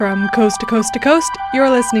From coast to coast to coast, you're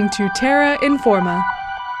listening to Terra Informa.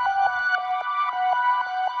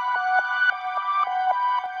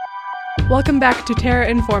 Welcome back to Terra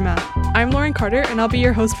Informa. I'm Lauren Carter, and I'll be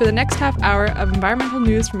your host for the next half hour of environmental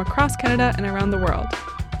news from across Canada and around the world.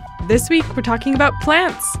 This week, we're talking about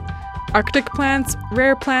plants. Arctic plants,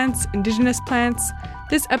 rare plants, indigenous plants.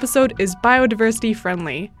 This episode is biodiversity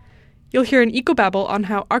friendly. You'll hear an ecobabble on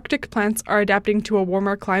how Arctic plants are adapting to a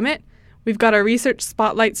warmer climate. We've got a research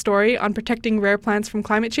spotlight story on protecting rare plants from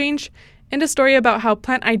climate change, and a story about how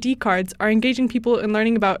plant ID cards are engaging people in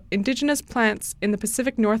learning about indigenous plants in the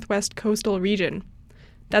Pacific Northwest coastal region.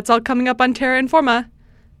 That's all coming up on Terra Informa.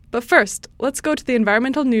 But first, let's go to the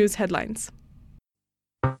environmental news headlines.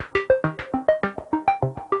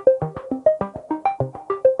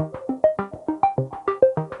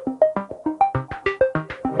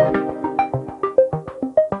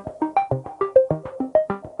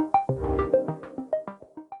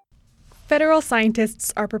 Federal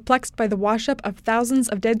scientists are perplexed by the wash-up of thousands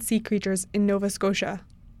of dead sea creatures in Nova Scotia.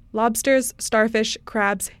 Lobsters, starfish,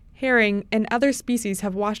 crabs, herring, and other species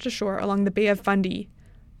have washed ashore along the Bay of Fundy.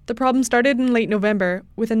 The problem started in late November,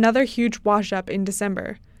 with another huge wash-up in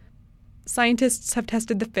December. Scientists have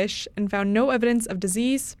tested the fish and found no evidence of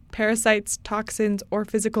disease, parasites, toxins, or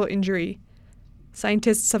physical injury.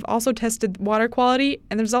 Scientists have also tested water quality,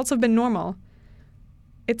 and the results have been normal.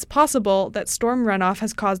 It's possible that storm runoff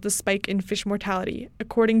has caused the spike in fish mortality,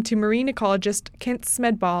 according to marine ecologist Kent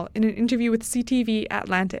Smedball in an interview with CTV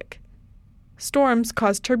Atlantic. Storms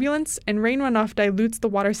cause turbulence, and rain runoff dilutes the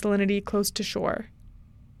water salinity close to shore.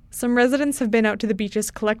 Some residents have been out to the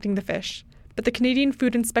beaches collecting the fish, but the Canadian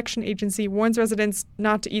Food Inspection Agency warns residents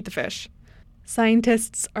not to eat the fish.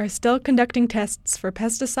 Scientists are still conducting tests for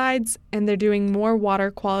pesticides, and they're doing more water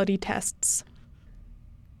quality tests.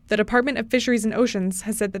 The Department of Fisheries and Oceans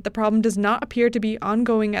has said that the problem does not appear to be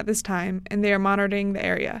ongoing at this time, and they are monitoring the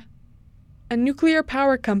area. A nuclear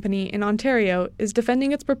power company in Ontario is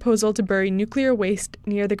defending its proposal to bury nuclear waste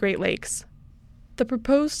near the Great Lakes. The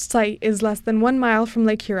proposed site is less than 1 mile from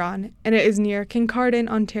Lake Huron, and it is near Kincardine,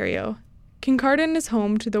 Ontario. Kincardine is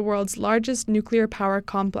home to the world's largest nuclear power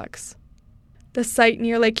complex. The site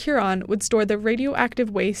near Lake Huron would store the radioactive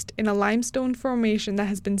waste in a limestone formation that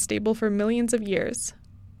has been stable for millions of years.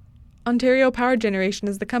 Ontario Power Generation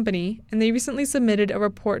is the company, and they recently submitted a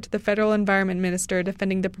report to the Federal Environment Minister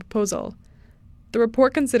defending the proposal. The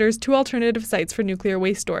report considers 2 alternative sites for nuclear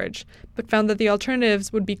waste storage, but found that the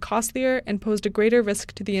alternatives would be costlier and posed a greater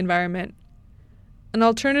risk to the environment. An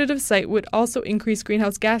alternative site would also increase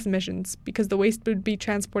greenhouse gas emissions because the waste would be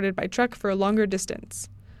transported by truck for a longer distance.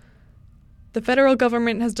 The federal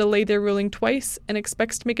government has delayed their ruling twice and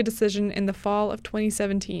expects to make a decision in the fall of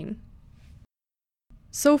 2017.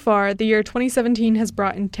 So far, the year 2017 has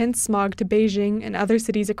brought intense smog to Beijing and other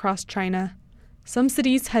cities across China. Some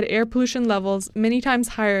cities had air pollution levels many times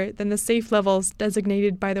higher than the safe levels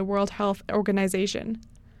designated by the World Health Organization.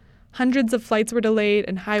 Hundreds of flights were delayed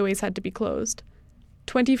and highways had to be closed.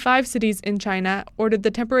 25 cities in China ordered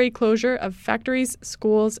the temporary closure of factories,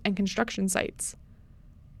 schools, and construction sites.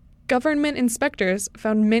 Government inspectors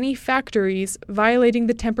found many factories violating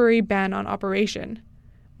the temporary ban on operation.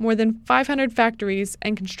 More than 500 factories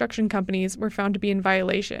and construction companies were found to be in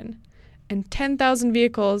violation, and 10,000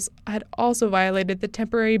 vehicles had also violated the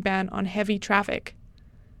temporary ban on heavy traffic.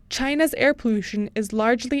 China's air pollution is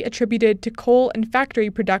largely attributed to coal and factory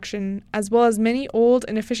production, as well as many old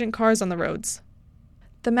and inefficient cars on the roads.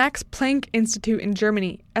 The Max Planck Institute in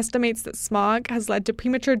Germany estimates that smog has led to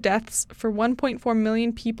premature deaths for 1.4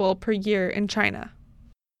 million people per year in China.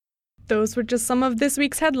 Those were just some of this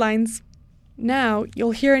week's headlines. Now,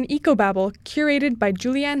 you'll hear an ecobabble curated by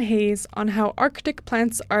Julianne Hayes on how Arctic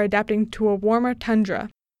plants are adapting to a warmer tundra.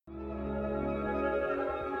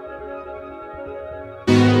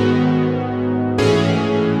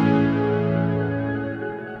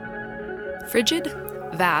 Frigid,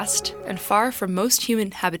 vast, and far from most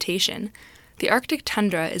human habitation, the Arctic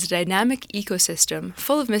tundra is a dynamic ecosystem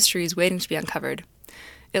full of mysteries waiting to be uncovered.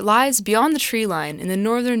 It lies beyond the tree line in the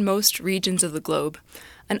northernmost regions of the globe,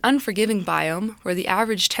 an unforgiving biome where the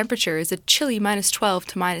average temperature is a chilly -12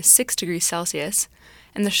 to -6 degrees Celsius,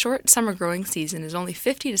 and the short summer growing season is only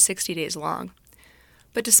 50 to 60 days long.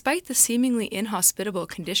 But despite the seemingly inhospitable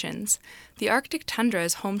conditions, the Arctic tundra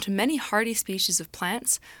is home to many hardy species of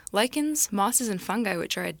plants, lichens, mosses, and fungi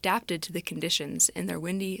which are adapted to the conditions in their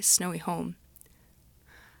windy, snowy home.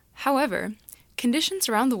 However, conditions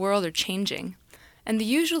around the world are changing, and the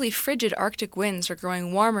usually frigid Arctic winds are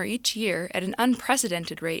growing warmer each year at an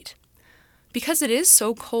unprecedented rate. Because it is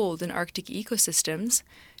so cold in Arctic ecosystems,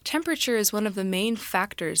 temperature is one of the main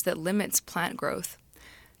factors that limits plant growth.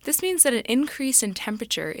 This means that an increase in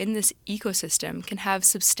temperature in this ecosystem can have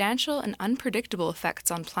substantial and unpredictable effects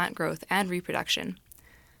on plant growth and reproduction.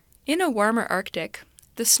 In a warmer Arctic,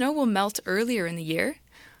 the snow will melt earlier in the year,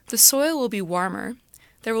 the soil will be warmer,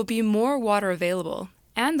 there will be more water available,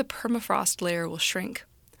 and the permafrost layer will shrink.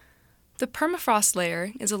 The permafrost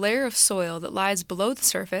layer is a layer of soil that lies below the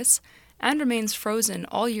surface and remains frozen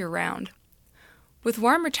all year round. With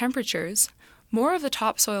warmer temperatures, more of the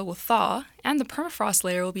topsoil will thaw, and the permafrost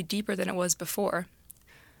layer will be deeper than it was before.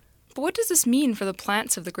 But what does this mean for the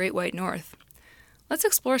plants of the Great White North? Let's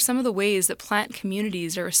explore some of the ways that plant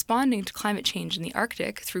communities are responding to climate change in the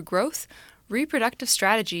Arctic through growth, reproductive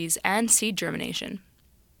strategies, and seed germination.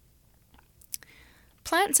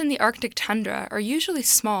 Plants in the Arctic tundra are usually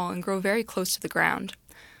small and grow very close to the ground.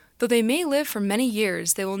 Though they may live for many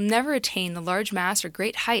years, they will never attain the large mass or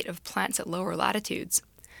great height of plants at lower latitudes.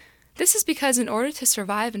 This is because in order to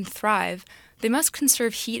survive and thrive, they must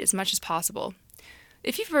conserve heat as much as possible.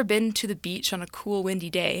 If you've ever been to the beach on a cool, windy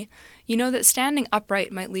day, you know that standing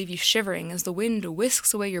upright might leave you shivering as the wind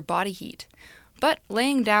whisks away your body heat. But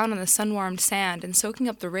laying down on the sun-warmed sand and soaking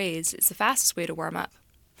up the rays is the fastest way to warm up.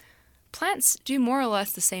 Plants do more or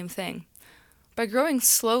less the same thing. By growing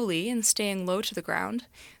slowly and staying low to the ground,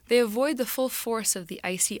 they avoid the full force of the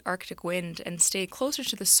icy Arctic wind and stay closer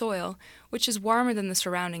to the soil, which is warmer than the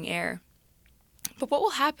surrounding air. But what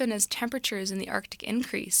will happen as temperatures in the Arctic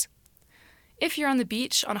increase? If you're on the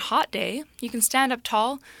beach on a hot day, you can stand up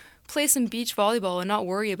tall, play some beach volleyball, and not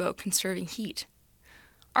worry about conserving heat.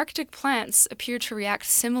 Arctic plants appear to react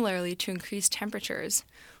similarly to increased temperatures,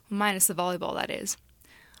 minus the volleyball, that is.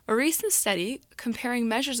 A recent study comparing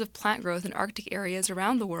measures of plant growth in Arctic areas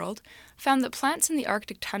around the world found that plants in the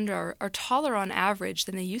Arctic tundra are taller on average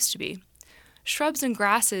than they used to be. Shrubs and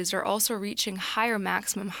grasses are also reaching higher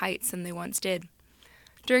maximum heights than they once did.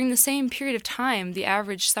 During the same period of time, the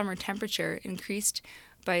average summer temperature increased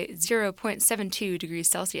by 0.72 degrees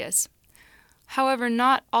Celsius. However,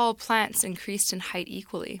 not all plants increased in height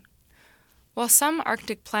equally. While some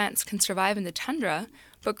Arctic plants can survive in the tundra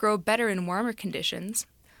but grow better in warmer conditions,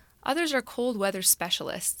 others are cold weather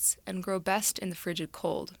specialists and grow best in the frigid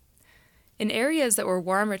cold. In areas that were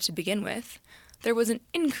warmer to begin with, there was an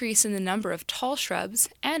increase in the number of tall shrubs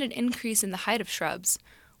and an increase in the height of shrubs,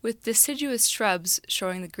 with deciduous shrubs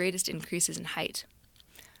showing the greatest increases in height.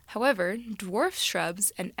 However, dwarf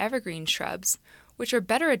shrubs and evergreen shrubs, which are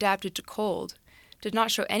better adapted to cold, did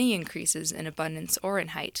not show any increases in abundance or in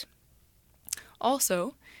height.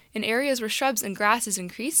 Also, in areas where shrubs and grasses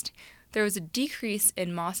increased, there was a decrease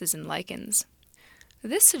in mosses and lichens.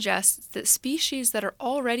 This suggests that species that are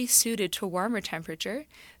already suited to a warmer temperature,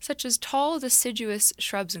 such as tall deciduous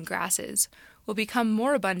shrubs and grasses, will become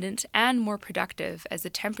more abundant and more productive as the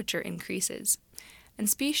temperature increases, and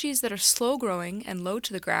species that are slow-growing and low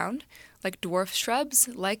to the ground, like dwarf shrubs,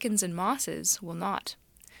 lichens, and mosses, will not.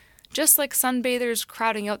 Just like sunbathers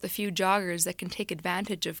crowding out the few joggers that can take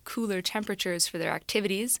advantage of cooler temperatures for their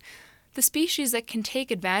activities, the species that can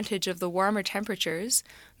take advantage of the warmer temperatures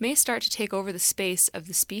may start to take over the space of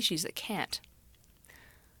the species that can't.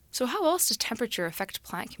 So how else does temperature affect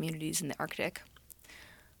plant communities in the Arctic?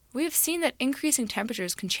 We have seen that increasing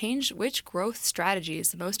temperatures can change which growth strategy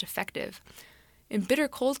is the most effective. In bitter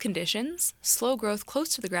cold conditions, slow growth close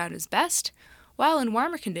to the ground is best, while in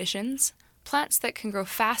warmer conditions, plants that can grow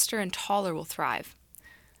faster and taller will thrive.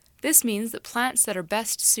 This means that plants that are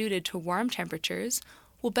best suited to warm temperatures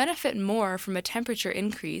will benefit more from a temperature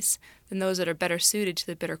increase than those that are better suited to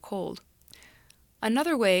the bitter cold.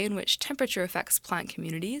 Another way in which temperature affects plant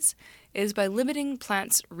communities is by limiting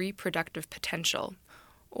plants' reproductive potential,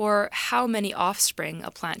 or how many offspring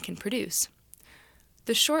a plant can produce.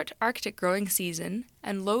 The short Arctic growing season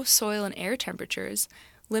and low soil and air temperatures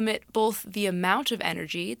limit both the amount of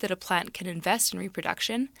energy that a plant can invest in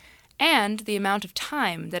reproduction and the amount of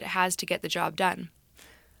time that it has to get the job done.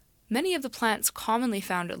 Many of the plants commonly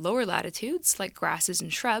found at lower latitudes, like grasses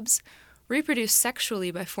and shrubs, reproduce sexually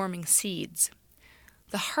by forming seeds.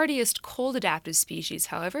 The hardiest cold-adaptive species,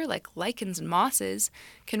 however, like lichens and mosses,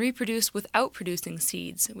 can reproduce without producing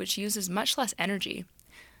seeds, which uses much less energy.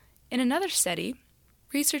 In another study,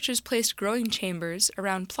 researchers placed growing chambers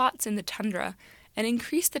around plots in the tundra and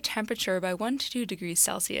increased the temperature by 1 to 2 degrees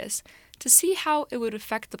Celsius to see how it would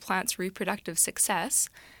affect the plant's reproductive success,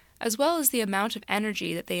 as well as the amount of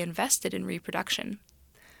energy that they invested in reproduction.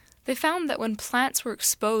 They found that when plants were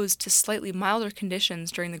exposed to slightly milder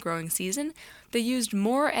conditions during the growing season, they used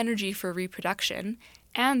more energy for reproduction,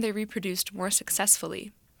 and they reproduced more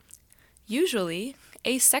successfully. Usually,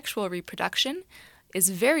 asexual reproduction is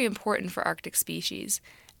very important for Arctic species,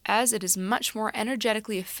 as it is much more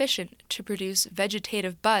energetically efficient to produce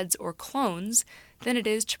vegetative buds or clones than it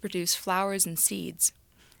is to produce flowers and seeds.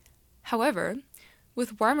 However,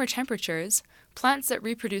 with warmer temperatures, plants that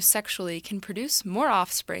reproduce sexually can produce more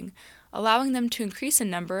offspring, allowing them to increase in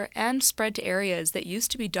number and spread to areas that used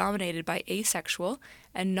to be dominated by asexual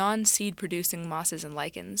and non-seed producing mosses and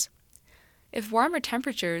lichens. If warmer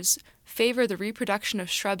temperatures favor the reproduction of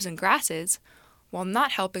shrubs and grasses, while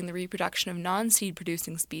not helping the reproduction of non-seed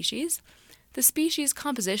producing species, the species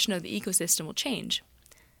composition of the ecosystem will change.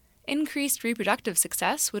 Increased reproductive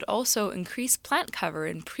success would also increase plant cover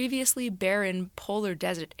in previously barren polar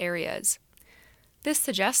desert areas. This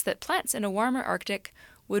suggests that plants in a warmer Arctic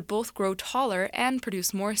would both grow taller and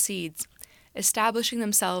produce more seeds, establishing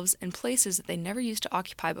themselves in places that they never used to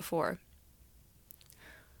occupy before.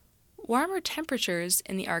 Warmer temperatures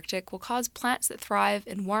in the Arctic will cause plants that thrive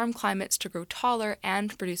in warm climates to grow taller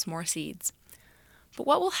and produce more seeds. But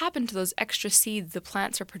what will happen to those extra seeds the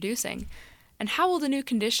plants are producing, and how will the new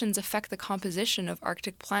conditions affect the composition of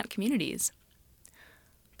Arctic plant communities?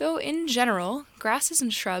 Though in general, grasses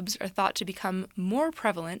and shrubs are thought to become more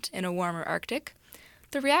prevalent in a warmer Arctic,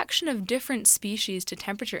 the reaction of different species to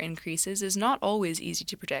temperature increases is not always easy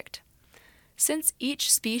to predict. Since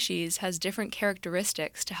each species has different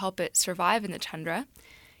characteristics to help it survive in the tundra,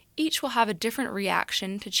 each will have a different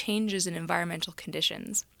reaction to changes in environmental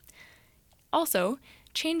conditions. Also,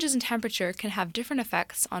 changes in temperature can have different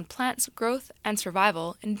effects on plants' growth and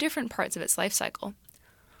survival in different parts of its life cycle.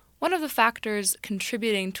 One of the factors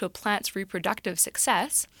contributing to a plant's reproductive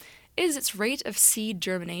success is its rate of seed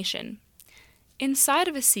germination. Inside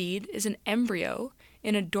of a seed is an embryo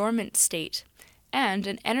in a dormant state, and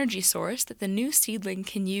an energy source that the new seedling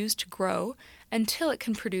can use to grow until it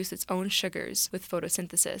can produce its own sugars with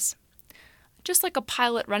photosynthesis. Just like a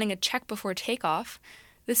pilot running a check before takeoff,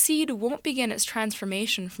 the seed won't begin its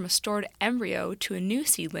transformation from a stored embryo to a new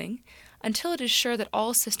seedling until it is sure that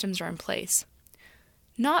all systems are in place.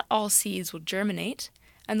 Not all seeds will germinate,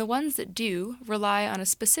 and the ones that do rely on a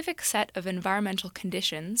specific set of environmental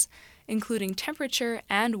conditions, including temperature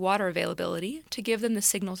and water availability, to give them the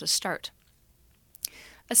signal to start.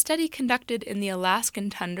 A study conducted in the Alaskan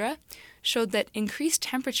tundra showed that increased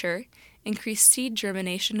temperature increased seed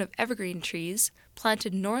germination of evergreen trees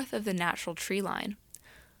planted north of the natural tree line.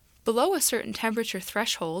 Below a certain temperature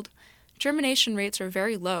threshold, germination rates are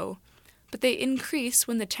very low, but they increase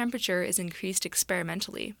when the temperature is increased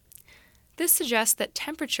experimentally. This suggests that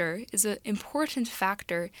temperature is an important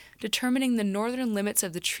factor determining the northern limits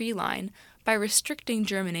of the tree line by restricting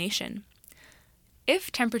germination.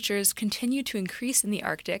 If temperatures continue to increase in the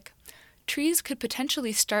Arctic, trees could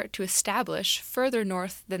potentially start to establish further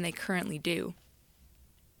north than they currently do.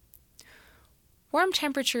 Warm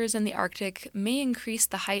temperatures in the Arctic may increase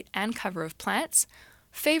the height and cover of plants,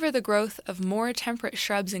 favor the growth of more temperate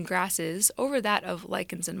shrubs and grasses over that of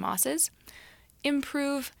lichens and mosses,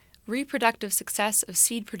 improve reproductive success of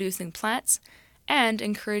seed-producing plants, and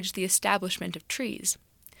encourage the establishment of trees.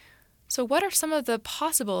 So what are some of the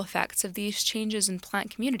possible effects of these changes in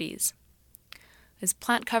plant communities? As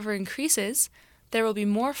plant cover increases, there will be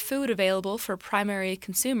more food available for primary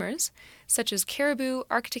consumers, such as caribou,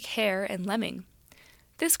 Arctic hare, and lemming.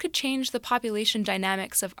 This could change the population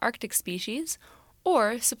dynamics of Arctic species,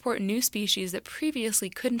 or support new species that previously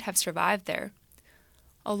couldn't have survived there.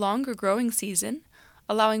 A longer growing season,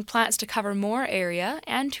 allowing plants to cover more area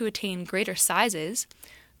and to attain greater sizes,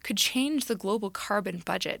 could change the global carbon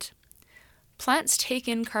budget. Plants take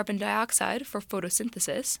in carbon dioxide for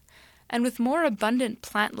photosynthesis, and with more abundant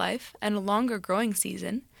plant life and a longer growing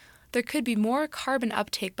season, there could be more carbon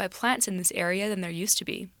uptake by plants in this area than there used to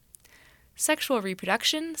be. Sexual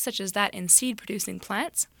reproduction, such as that in seed-producing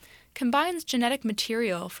plants, combines genetic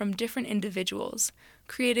material from different individuals,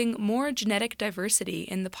 creating more genetic diversity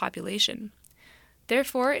in the population.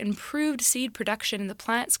 Therefore, improved seed production in the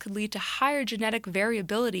plants could lead to higher genetic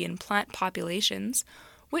variability in plant populations,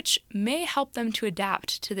 which may help them to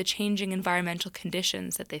adapt to the changing environmental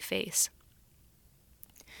conditions that they face.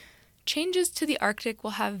 Changes to the Arctic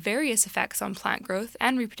will have various effects on plant growth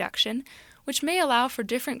and reproduction, which may allow for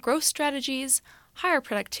different growth strategies, higher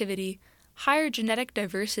productivity, higher genetic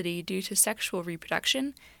diversity due to sexual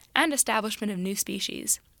reproduction, and establishment of new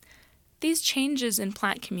species. These changes in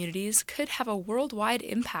plant communities could have a worldwide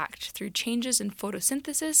impact through changes in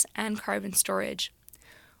photosynthesis and carbon storage.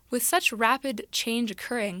 With such rapid change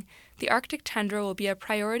occurring, the Arctic tundra will be a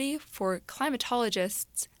priority for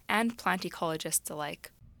climatologists and plant ecologists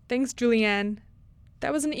alike. Thanks, Julianne.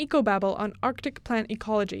 That was an ecobabble on Arctic plant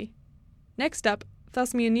ecology. Next up,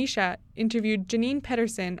 Thasmia Nisha interviewed Janine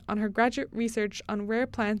Pedersen on her graduate research on rare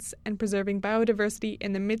plants and preserving biodiversity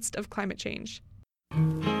in the midst of climate change.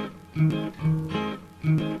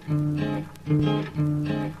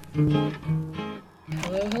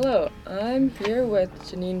 Hello. I'm here with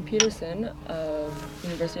Janine Pedersen of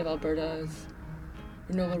University of Alberta's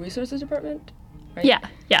Renewable Resources Department, right? Yeah.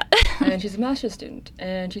 And she's a master's student,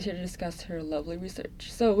 and she's here to discuss her lovely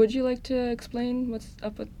research. So would you like to explain what's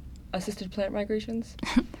up with assisted plant migrations?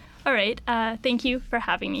 All right. Thank you for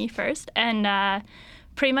having me first. And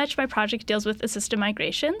pretty much my project deals with assisted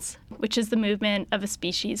migrations, which is the movement of a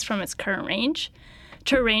species from its current range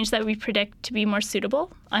to a range that we predict to be more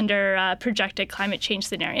suitable under projected climate change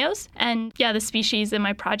scenarios. And the species in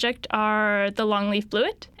my project are the longleaf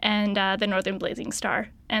bluet and the northern blazing star.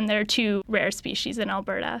 And they're two rare species in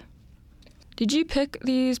Alberta. Did you pick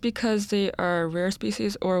these because they are rare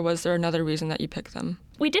species, or was there another reason that you picked them?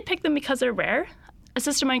 We did pick them because they're rare.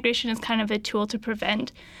 Assisted migration is kind of a tool to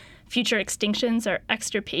prevent future extinctions or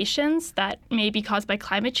extirpations that may be caused by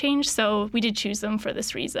climate change, so we did choose them for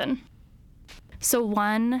this reason. So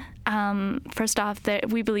one, first off,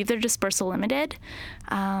 we believe they're dispersal limited.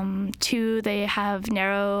 Two, they have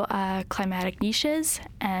narrow climatic niches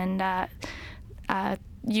and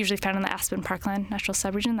usually found in the Aspen Parkland Natural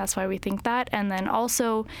Subregion. That's why we think that. And then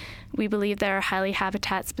also, we believe they're highly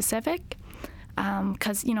habitat specific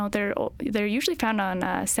because they're usually found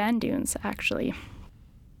on sand dunes, actually.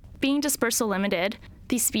 Being dispersal limited,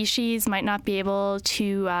 these species might not be able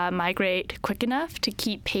to migrate quick enough to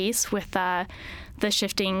keep pace with the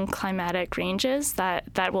shifting climatic ranges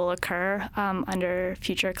that will occur under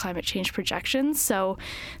future climate change projections. So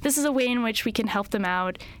this is a way in which we can help them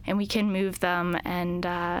out and we can move them and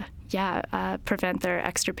prevent their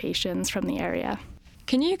extirpations from the area.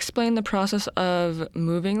 Can you explain the process of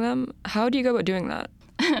moving them? How do you go about doing that?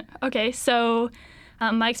 Okay, so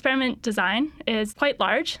my experiment design is quite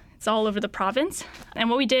large. It's all over the province. And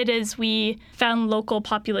what we did is we found local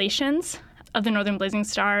populations of the northern blazing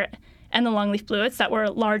star and the longleaf bluets that were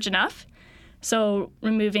large enough. So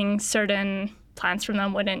removing certain plants from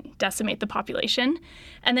them wouldn't decimate the population.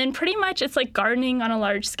 And then pretty much it's like gardening on a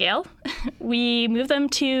large scale. We moved them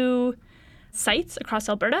to sites across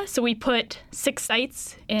Alberta. So we put 6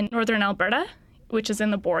 sites in northern Alberta, which is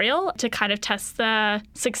in the Boreal, to kind of test the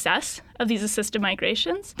success of these assisted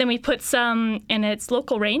migrations. Then we put some in its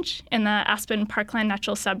local range in the Aspen Parkland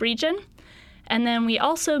Natural Subregion. And then we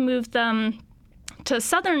also moved them to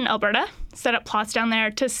southern Alberta, set up plots down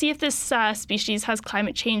there to see if this species has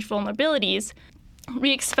climate change vulnerabilities.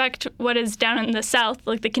 We expect what is down in the south,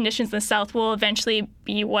 like the conditions in the south, will eventually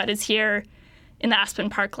be what is here in the Aspen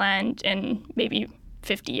Parkland in maybe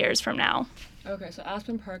 50 years from now. Okay, so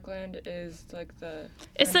Aspen Parkland is like the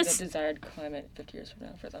desired climate 50 years from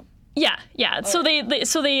now for them. Yeah. Oh. So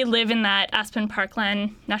they live in that Aspen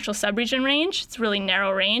Parkland Natural Subregion range. It's a really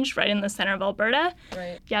narrow range right in the center of Alberta.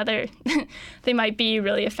 Right. Yeah, they might be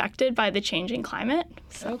really affected by the changing climate.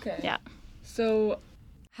 So, okay. Yeah. So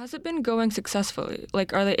has it been going successfully?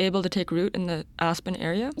 Like, are they able to take root in the Aspen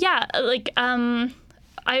area? Yeah,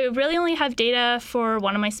 I really only have data for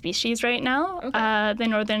one of my species right now, okay. The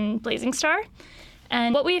northern blazing star.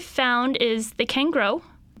 And what we've found is they can grow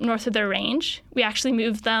north of their range. We actually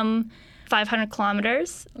moved them 500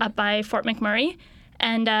 kilometers up by Fort McMurray,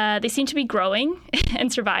 and they seem to be growing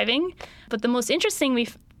and surviving. But the most interesting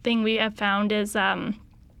thing we have found is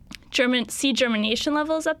seed germination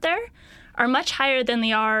levels up there are much higher than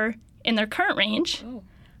they are in their current range.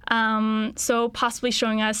 Oh. So possibly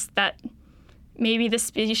showing us that maybe the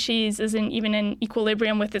species isn't even in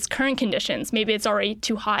equilibrium with its current conditions. Maybe it's already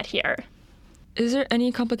too hot here. Is there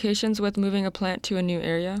any complications with moving a plant to a new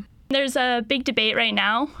area? There's a big debate right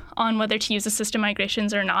now on whether to use assisted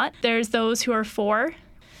migrations or not. There's those who are for,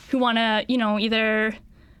 who want to, either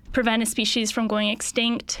prevent a species from going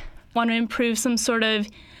extinct, want to improve some sort of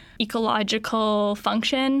ecological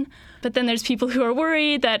function. But then there's people who are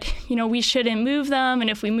worried that, we shouldn't move them, and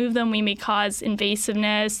if we move them, we may cause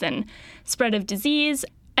invasiveness and spread of disease.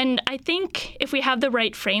 And I think if we have the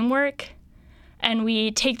right framework and we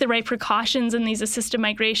take the right precautions in these assisted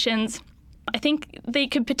migrations, I think they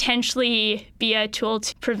could potentially be a tool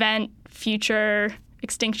to prevent future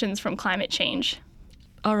extinctions from climate change.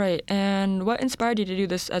 All right, and what inspired you to do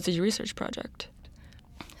this as a research project?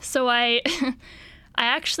 So I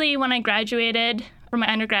actually, when I graduated from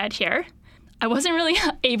my undergrad here, I wasn't really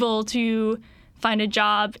able to find a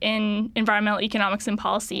job in environmental economics and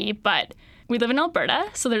policy, but we live in Alberta,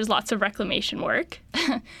 so there's lots of reclamation work.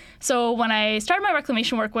 So when I started my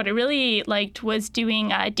reclamation work, what I really liked was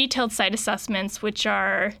doing detailed site assessments, which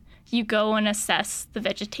are you go and assess the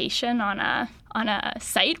vegetation on a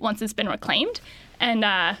site once it's been reclaimed. And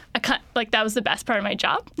that was the best part of my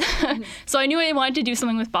job. So I knew I wanted to do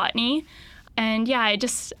something with botany. And yeah,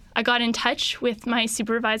 I got in touch with my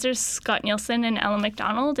supervisors, Scott Nielsen and Ellen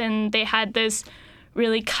McDonald, and they had this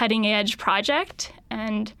really cutting edge project.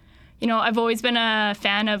 And, I've always been a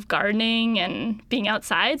fan of gardening and being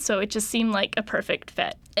outside, so it just seemed like a perfect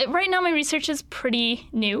fit. Right now, my research is pretty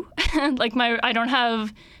new. I don't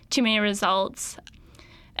have too many results.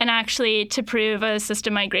 And actually, to prove a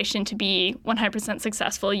system migration to be 100%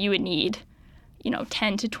 successful, you would need,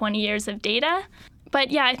 10 to 20 years of data. But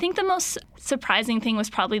yeah, I think the most surprising thing was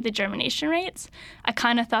probably the germination rates. I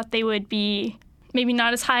kind of thought they would be maybe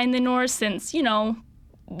not as high in the north since,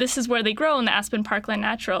 this is where they grow in the Aspen Parkland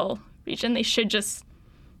Natural region. They should just,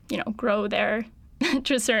 grow there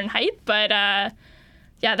to a certain height. But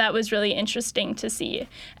yeah, that was really interesting to see.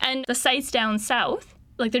 And the sites down south,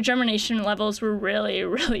 their germination levels were really,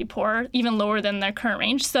 really poor, even lower than their current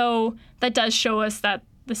range. So that does show us that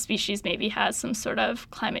the species maybe has some sort of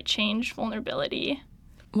climate change vulnerability.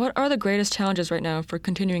 What are the greatest challenges right now for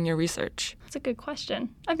continuing your research? That's a good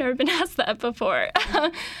question. I've never been asked that before.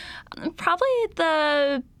 Probably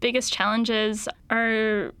the biggest challenges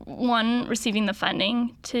are, one, receiving the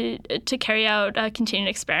funding to carry out continued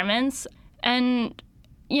experiments. And,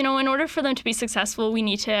 in order for them to be successful, we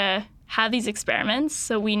need to have these experiments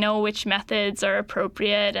so we know which methods are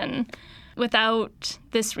appropriate. And without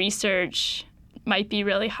this research, might be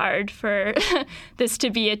really hard for this to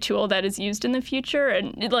be a tool that is used in the future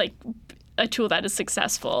and a tool that is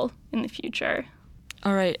successful in the future.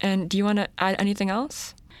 All right. And do you want to add anything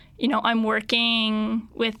else? I'm working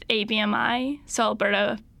with ABMI, so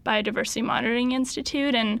Alberta Biodiversity Monitoring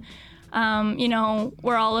Institute, and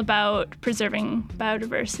we're all about preserving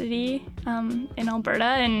biodiversity in Alberta,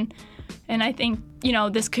 and I think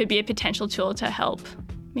this could be a potential tool to help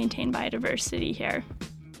maintain biodiversity here.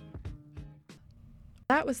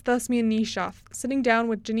 That was Thusmian Nishoff sitting down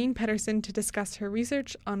with Janine Pedersen to discuss her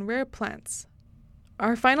research on rare plants.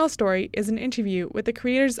 Our final story is an interview with the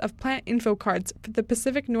creators of plant info cards for the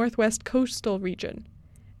Pacific Northwest coastal region.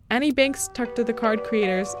 Annie Banks talked to the card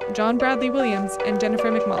creators, John Bradley Williams and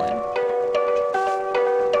Jennifer McMullen.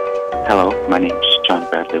 Hello, my name is John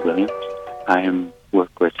Bradley Williams. I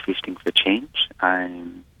work with Feasting for Change.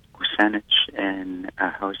 I'm Kusanich and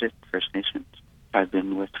Hausit First Nations. I've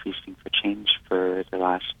been with Feasting for Change for the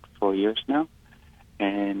last 4 years now,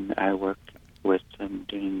 and I work with them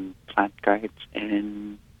doing plant guides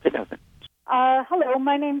in the ovens. Hello,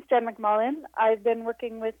 my name's Jen McMullen. I've been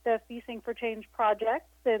working with the Feasting for Change project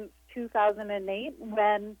since 2008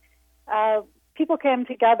 when people came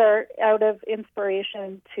together out of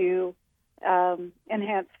inspiration to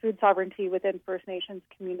enhance food sovereignty within First Nations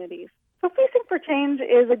communities. So Feasting for Change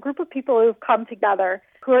is a group of people who've come together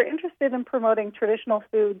who are interested in promoting traditional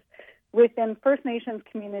foods within First Nations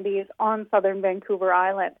communities on southern Vancouver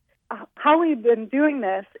Island. How we've been doing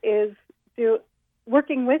this is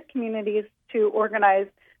working with communities to organize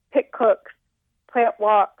pick cooks, plant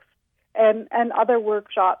walks, and other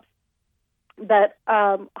workshops that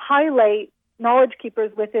highlight knowledge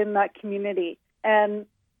keepers within that community and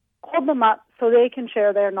hold them up so they can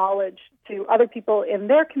share their knowledge to other people in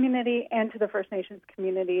their community and to the First Nations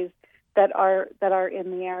communities that are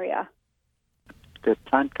in the area. The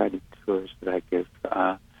plant guided tours that I give,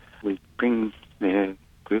 we bring the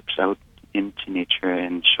groups out into nature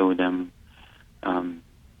and show them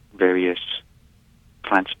various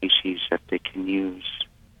plant species that they can use,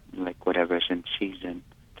 like whatever's in season.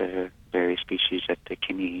 The various species that they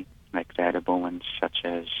can eat, like the edible ones, such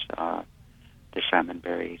as the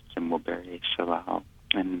salmonberry, thimbleberry, salal,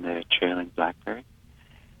 and the trailing blackberry.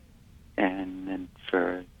 And then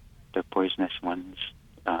for the poisonous ones,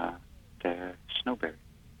 the snowberry.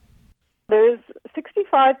 There's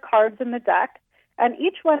 65 cards in the deck, and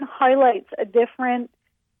each one highlights a different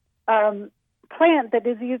plant that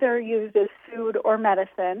is either used as food or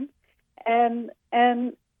medicine. And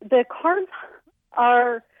the cards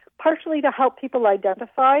are partially to help people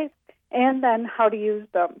identify and then how to use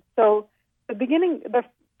them. So the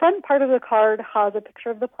front part of the card has a picture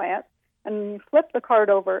of the plant, and when you flip the card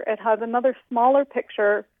over, it has another smaller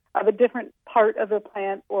picture of a different part of the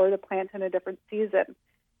plant or the plant in a different season.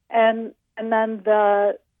 And then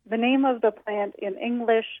the name of the plant in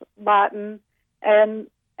English, Latin, and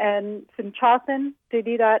Sinchothan,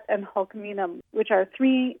 Dididat, and Hulkaminum, which are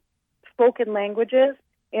 3 spoken languages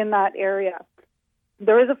in that area.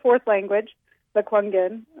 There is a 4th language, the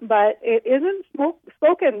Kwangin, but it isn't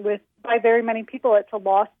spoken by very many people. It's a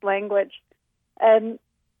lost language. And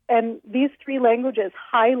these 3 languages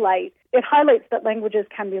highlight it highlights that languages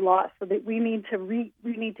can be lost, so that we need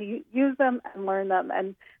to use them and learn them,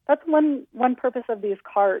 and that's one purpose of these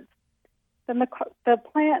cards. Then the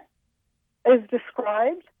plant is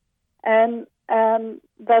described, and then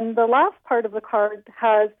the last part of the card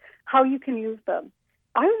has how you can use them.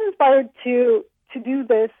 I was inspired to do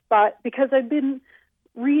this, because I've been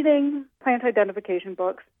reading plant identification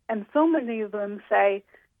books, and so many of them say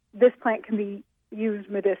this plant can be used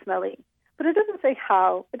medicinally. But it doesn't say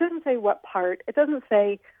how. It doesn't say what part. It doesn't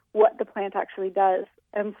say what the plant actually does.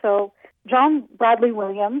 And so John Bradley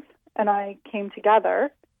Williams and I came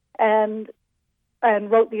together and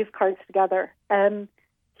wrote these cards together. And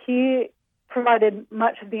he provided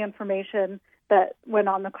much of the information that went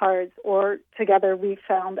on the cards, or together we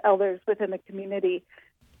found elders within the community.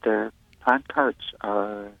 The plant cards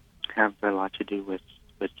have a lot to do with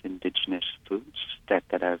indigenous foods that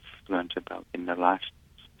I've learned about in the last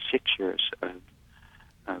 6 years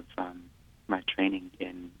of my training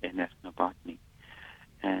in ethnobotany.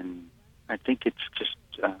 And I think it's just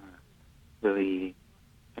really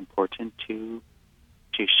important to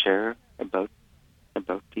share about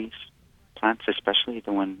these plants, especially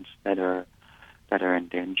the ones that are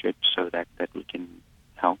endangered, so that we can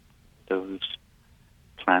help those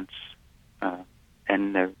plants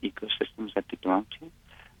and their ecosystems that they belong to,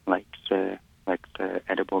 like the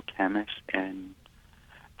edible camas and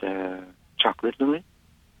the chocolate lily,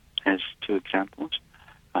 as two examples,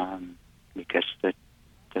 because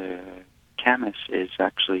the camas is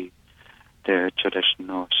actually the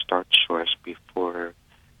traditional starch source before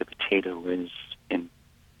the potato was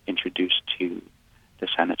introduced to the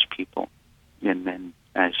Saanich people. And then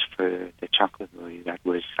as for the chocolate lily, that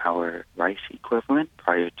was our rice equivalent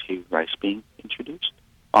prior to rice being introduced,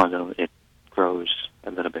 although it grows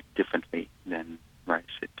a little bit differently than rice.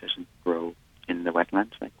 It doesn't grow in the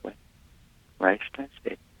wetlands like what rice does.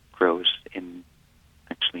 It grows in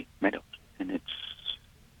actually meadows, and it's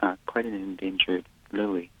quite an endangered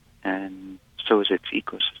lily, and so is its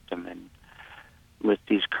ecosystem. And with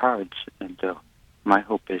these cards, my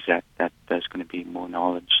hope is that there's going to be more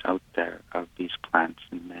knowledge out there of these plants,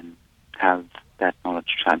 and then have that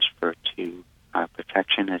knowledge transfer to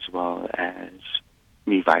protection as well as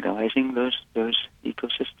revitalizing those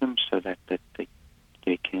ecosystems, so that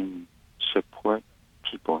they can support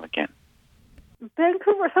people again.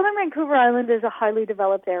 Southern Vancouver Island is a highly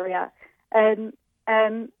developed area, and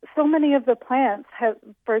so many of the plants have,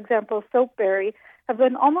 for example, soapberry, have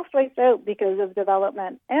been almost wiped out because of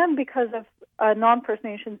development and because of non-First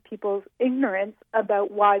Nations people's ignorance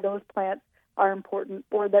about why those plants are important,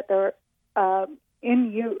 or that they're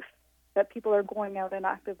in use, that people are going out and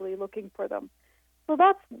actively looking for them. So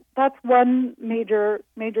that's one major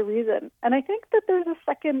reason. And I think that there's a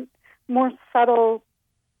second, more subtle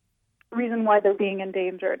reason why they're being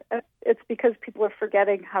endangered. It's because people are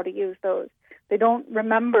forgetting how to use those. They don't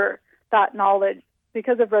remember that knowledge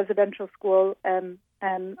because of residential school and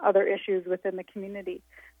other issues within the community.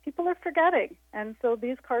 People are forgetting, and so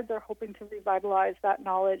these cards are hoping to revitalize that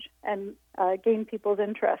knowledge and gain people's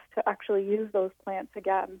interest to actually use those plants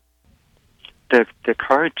again. The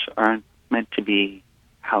cards aren't meant to be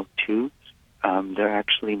how-tos. They're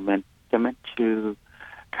actually meant to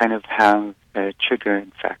kind of have a trigger,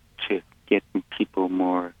 in fact, to get people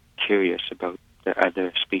more curious about the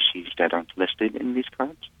other species that aren't listed in these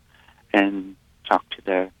cards, and talk to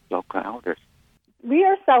their local elders. We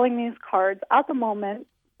are selling these cards at the moment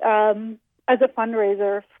as a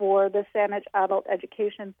fundraiser for the Saanich Adult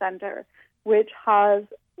Education Center, which has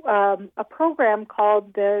a program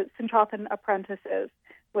called the Sinchothan Apprentices,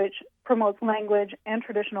 which promotes language and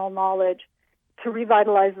traditional knowledge to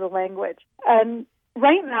revitalize the language. And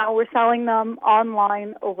right now we're selling them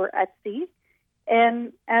online over Etsy,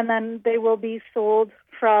 and then they will be sold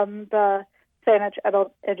from the Saanich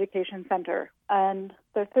Adult Education Center, and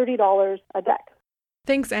they're $30 a deck.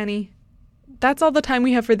 Thanks, Annie. That's all the time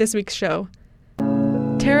we have for this week's show.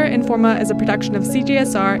 Terra Informa is a production of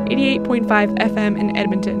CJSR 88.5 FM in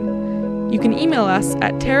Edmonton. You can email us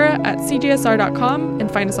at terra@cjsr.com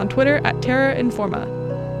and find us on Twitter at Terra Informa.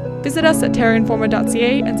 Visit us at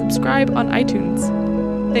terrainforma.ca and subscribe on iTunes.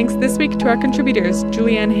 Thanks this week to our contributors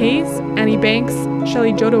Julianne Hayes, Annie Banks,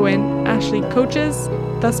 Shelley Jodowin, Ashley Coaches,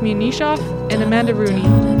 Thusmi Nishoff, and Amanda Rooney.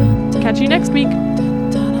 Catch you next week.